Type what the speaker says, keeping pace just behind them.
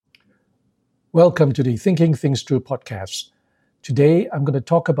Welcome to the Thinking Things Through podcast. Today, I'm going to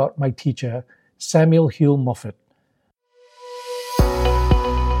talk about my teacher, Samuel Hugh Moffett.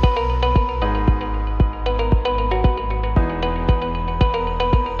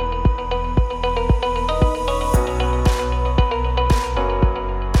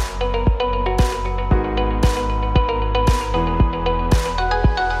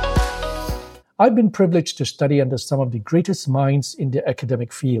 I've been privileged to study under some of the greatest minds in their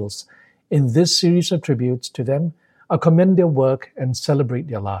academic fields. In this series of tributes to them, I commend their work and celebrate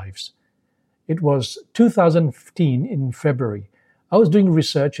their lives. It was 2015 in February. I was doing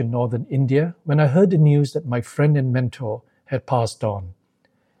research in northern India when I heard the news that my friend and mentor had passed on.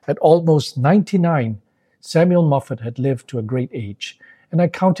 At almost 99, Samuel Moffett had lived to a great age, and I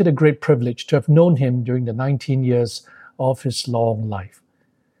count it a great privilege to have known him during the 19 years of his long life.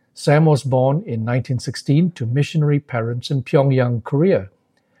 Sam was born in 1916 to missionary parents in Pyongyang, Korea.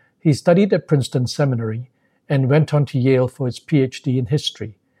 He studied at Princeton Seminary and went on to Yale for his PhD in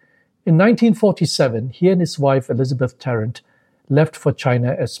history. In 1947, he and his wife Elizabeth Tarrant left for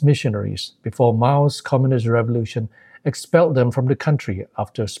China as missionaries before Mao's Communist Revolution expelled them from the country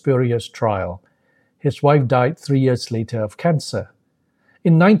after a spurious trial. His wife died 3 years later of cancer.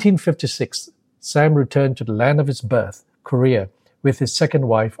 In 1956, Sam returned to the land of his birth, Korea, with his second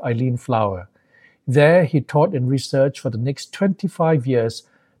wife, Eileen Flower. There, he taught and researched for the next 25 years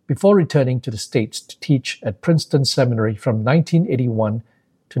before returning to the States to teach at Princeton Seminary from 1981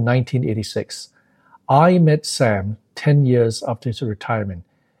 to 1986. I met Sam 10 years after his retirement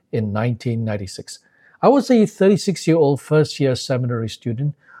in 1996. I was a 36-year-old first-year seminary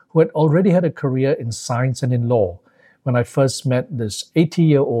student who had already had a career in science and in law when I first met this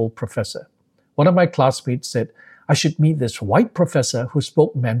 80-year-old professor. One of my classmates said, I should meet this white professor who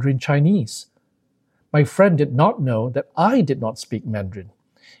spoke Mandarin Chinese. My friend did not know that I did not speak Mandarin.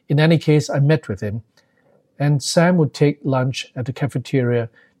 In any case, I met with him, and Sam would take lunch at the cafeteria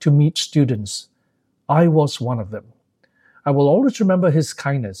to meet students. I was one of them. I will always remember his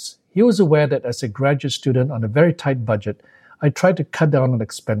kindness. He was aware that as a graduate student on a very tight budget, I tried to cut down on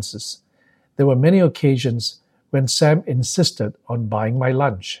expenses. There were many occasions when Sam insisted on buying my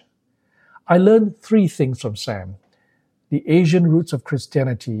lunch. I learned 3 things from Sam: the Asian roots of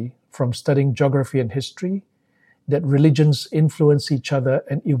Christianity from studying geography and history, that religions influence each other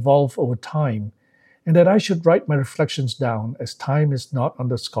and evolve over time, and that I should write my reflections down as time is not on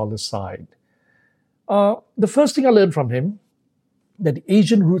the scholar's side. The first thing I learned from him, that the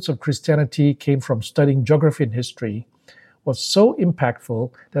Asian roots of Christianity came from studying geography and history, was so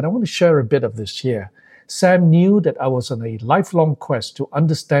impactful that I want to share a bit of this here. Sam knew that I was on a lifelong quest to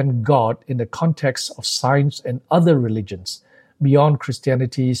understand God in the context of science and other religions, beyond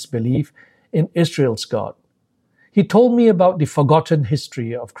Christianity's belief in Israel's God. He told me about the forgotten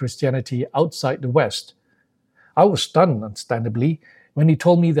history of Christianity outside the West. I was stunned, understandably, when he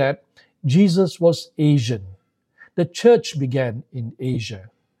told me that Jesus was Asian. The church began in Asia.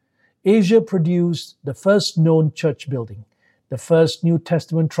 Asia produced the first known church building, the first New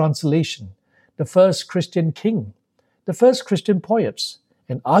Testament translation, the first Christian king, the first Christian poets,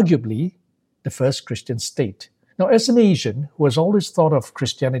 and arguably the first Christian state. Now, as an Asian who has always thought of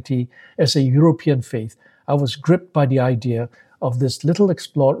Christianity as a European faith, I was gripped by the idea of this little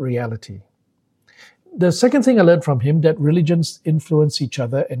explored reality. The second thing I learned from him, that religions influence each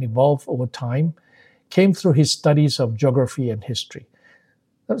other and evolve over time, came through his studies of geography and history.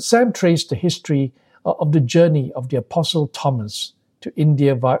 Now, Sam traced the history of the journey of the Apostle Thomas to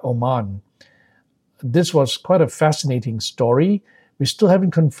India via Oman. This was quite a fascinating story. We still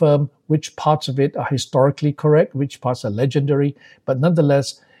haven't confirmed which parts of it are historically correct, which parts are legendary, but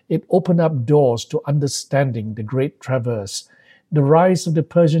nonetheless, it opened up doors to understanding the great traverse. The rise of the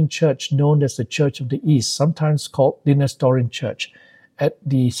Persian church, known as the Church of the East, sometimes called the Nestorian Church, at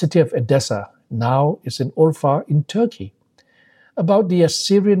the city of Edessa, now is in Urfa in Turkey. About the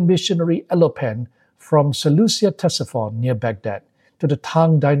Assyrian missionary Elopan from Seleucia Ctesiphon near Baghdad to the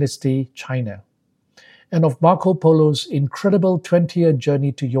Tang Dynasty, China. And of Marco Polo's incredible 20-year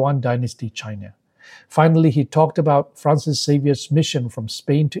journey to Yuan Dynasty, China. Finally, he talked about Francis Xavier's mission from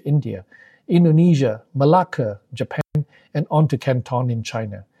Spain to India, Indonesia, Malacca, Japan, and on to Canton in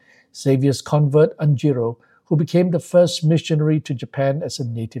China. Xavier's convert, Anjiro, who became the first missionary to Japan as a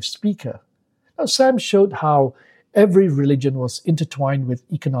native speaker. Now, Sam showed how every religion was intertwined with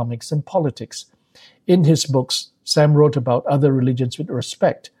economics and politics. In his books, Sam wrote about other religions with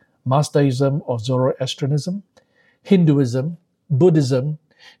respect: Mazdaism or Zoroastrianism, Hinduism, Buddhism,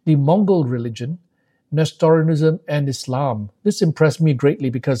 the Mongol religion, Nestorianism, and Islam. This impressed me greatly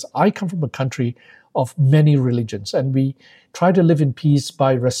because I come from a country of many religions, and we try to live in peace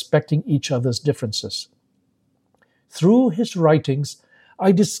by respecting each other's differences. Through his writings,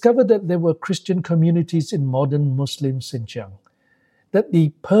 I discovered that there were Christian communities in modern Muslim Xinjiang, that the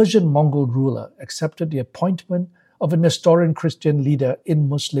Persian Mongol ruler accepted the appointment of a Nestorian Christian leader in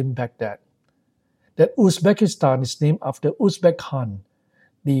Muslim Baghdad, that Uzbekistan is named after Uzbek Khan,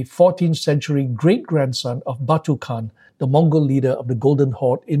 the 14th century great-grandson of Batu Khan, the Mongol leader of the Golden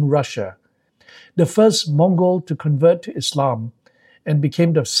Horde in Russia, the first Mongol to convert to Islam and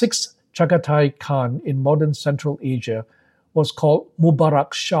became the sixth Chagatai Khan in modern Central Asia, was called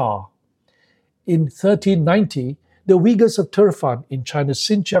Mubarak Shah. In 1390, the Uyghurs of Turfan in China's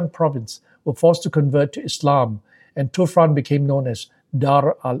Xinjiang province were forced to convert to Islam, and Turfan became known as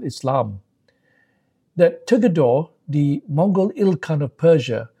Dar al-Islam. That Tuggador, the Mongol Ilkhan of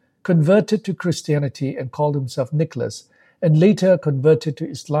Persia, converted to Christianity and called himself Nicholas, and later converted to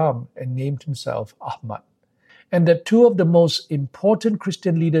Islam and named himself Ahmad. And that two of the most important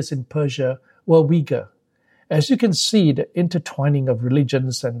Christian leaders in Persia were Uyghur. As you can see, the intertwining of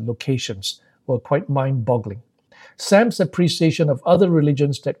religions and locations were quite mind-boggling. Sam's appreciation of other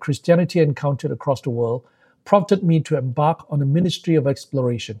religions that Christianity encountered across the world prompted me to embark on a ministry of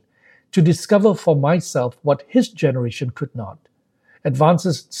exploration, to discover for myself what his generation could not.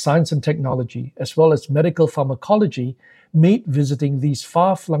 Advances in science and technology, as well as medical pharmacology, made visiting these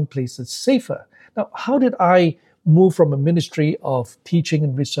far-flung places safer. Now, how did I move from a ministry of teaching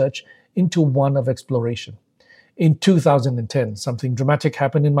and research into one of exploration? In 2010, something dramatic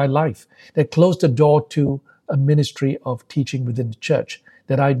happened in my life that closed the door to a ministry of teaching within the church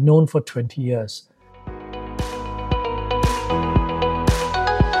that I'd known for 20 years.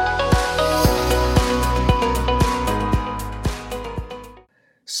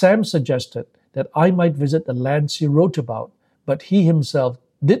 Sam suggested that I might visit the lands he wrote about, but he himself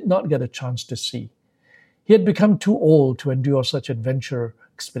did not get a chance to see. He had become too old to endure such adventure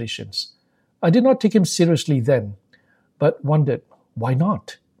expeditions. I did not take him seriously then, but wondered, why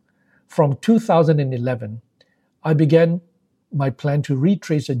not? From 2011, I began my plan to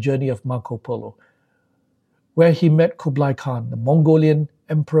retrace the journey of Marco Polo, where he met Kublai Khan, the Mongolian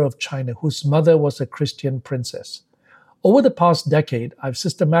emperor of China, whose mother was a Christian princess. Over the past decade, I've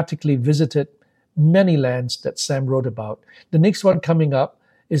systematically visited many lands that Sam wrote about. The next one coming up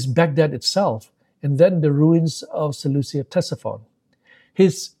is Baghdad itself, and then the ruins of Seleucia Ctesiphon.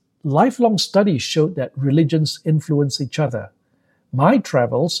 His lifelong studies showed that religions influence each other. My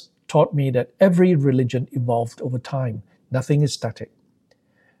travels taught me that every religion evolved over time. Nothing is static.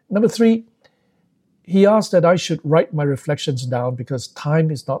 Number 3, he asked that I should write my reflections down because time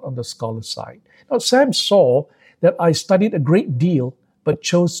is not on the scholar's side. Now, Sam saw that I studied a great deal but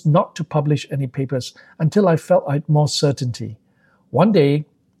chose not to publish any papers until I felt I had more certainty. One day,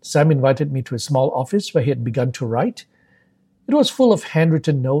 Sam invited me to a small office where he had begun to write. It was full of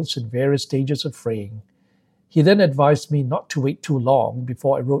handwritten notes in various stages of fraying. He then advised me not to wait too long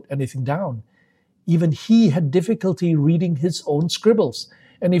before I wrote anything down. Even he had difficulty reading his own scribbles,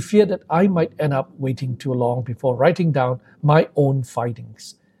 and he feared that I might end up waiting too long before writing down my own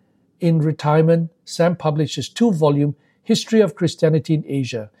findings. In retirement, Sam published his 2-volume History of Christianity in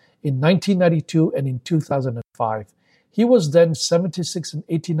Asia in 1992 and in 2005. He was then 76 and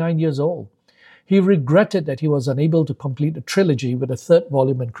 89 years old. He regretted that he was unable to complete a trilogy with a 3rd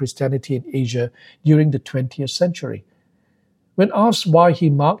volume on Christianity in Asia during the 20th century. When asked why he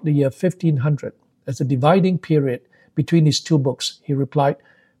marked the year 1500 as a dividing period between his 2 books, he replied,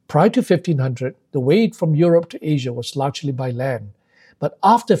 prior to 1500, the way from Europe to Asia was largely by land, but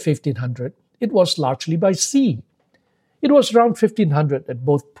after 1500, it was largely by sea. It was around 1500 that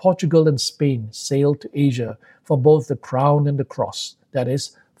both Portugal and Spain sailed to Asia for both the crown and the cross, that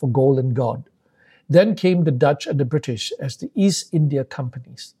is, for gold and God. Then came the Dutch and the British as the East India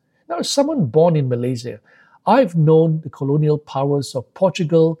companies. Now, as someone born in Malaysia, I've known the colonial powers of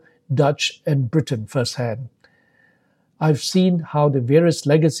Portugal, Dutch, and Britain firsthand. I've seen how the various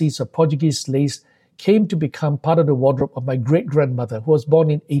legacies of Portuguese slaves came to become part of the wardrobe of my great-grandmother, who was born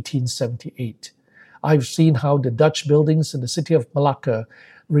in 1878. I've seen how the Dutch buildings in the city of Malacca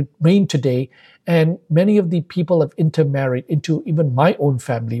remain today, and many of the people have intermarried into even my own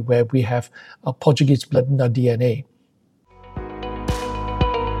family, where we have a Portuguese blood in our DNA.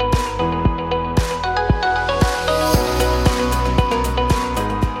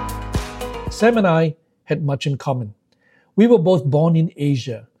 Sam and I had much in common. We were both born in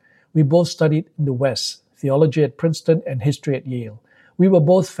Asia. We both studied in the West, theology at Princeton and history at Yale. We were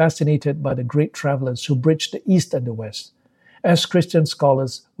both fascinated by the great travelers who bridged the East and the West. As Christian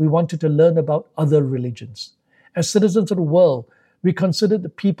scholars, we wanted to learn about other religions. As citizens of the world, We considered the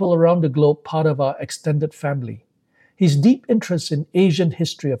people around the globe part of our extended family. His deep interest in Asian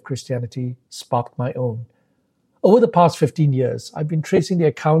history of Christianity sparked my own. Over the past 15 years, I've been tracing the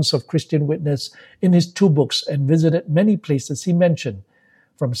accounts of Christian witness in his two books and visited many places he mentioned,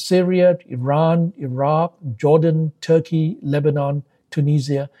 from Syria, Iran, Iraq, Jordan, Turkey, Lebanon,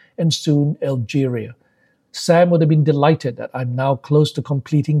 Tunisia, and soon Algeria. Sam would have been delighted that I'm now close to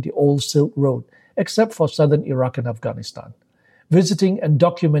completing the old Silk Road, except for southern Iraq and Afghanistan, visiting and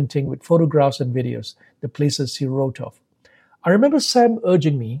documenting with photographs and videos the places he wrote of. I remember Sam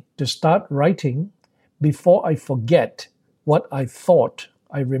urging me to start writing before I forget what I thought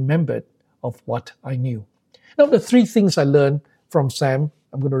I remembered of what I knew. Now, the three things I learned from Sam,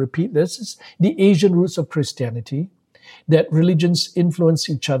 I'm going to repeat this, is the Asian roots of Christianity, that religions influence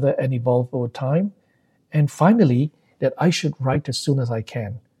each other and evolve over time, and finally, that I should write as soon as I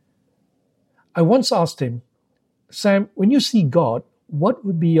can. I once asked him, Sam, when you see God, what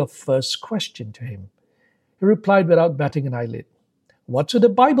would be your first question to him? He replied without batting an eyelid, "What's with the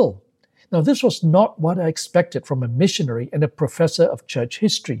Bible?" Now, this was not what I expected from a missionary and a professor of church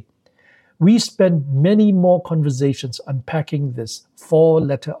history. We spent many more conversations unpacking this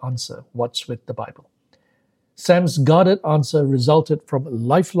four-letter answer, what's with the Bible. Sam's guarded answer resulted from a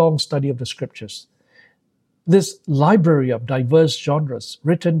lifelong study of the scriptures. This library of diverse genres,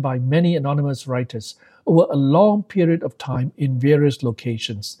 written by many anonymous writers over a long period of time in various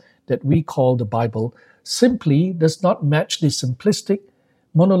locations that we call the Bible, simply does not match the simplistic,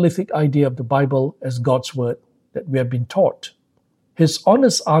 monolithic idea of the Bible as God's word that we have been taught. His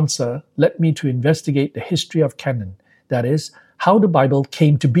honest answer led me to investigate the history of canon, that is, how the Bible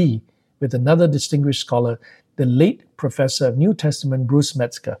came to be, with another distinguished scholar, the late professor of New Testament Bruce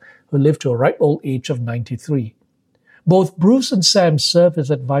Metzger, who lived to a ripe old age of 93. Both Bruce and Sam serve as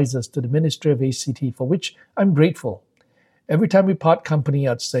advisors to the ministry of ACT, for which I'm grateful. Every time we part company,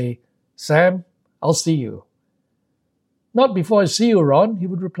 I'd say, "Sam, I'll see you." "Not before I see you, Ron," he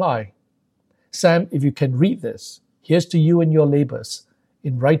would reply. "Sam, if you can read this, here's to you and your labors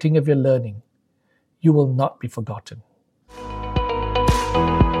in writing of your learning. You will not be forgotten."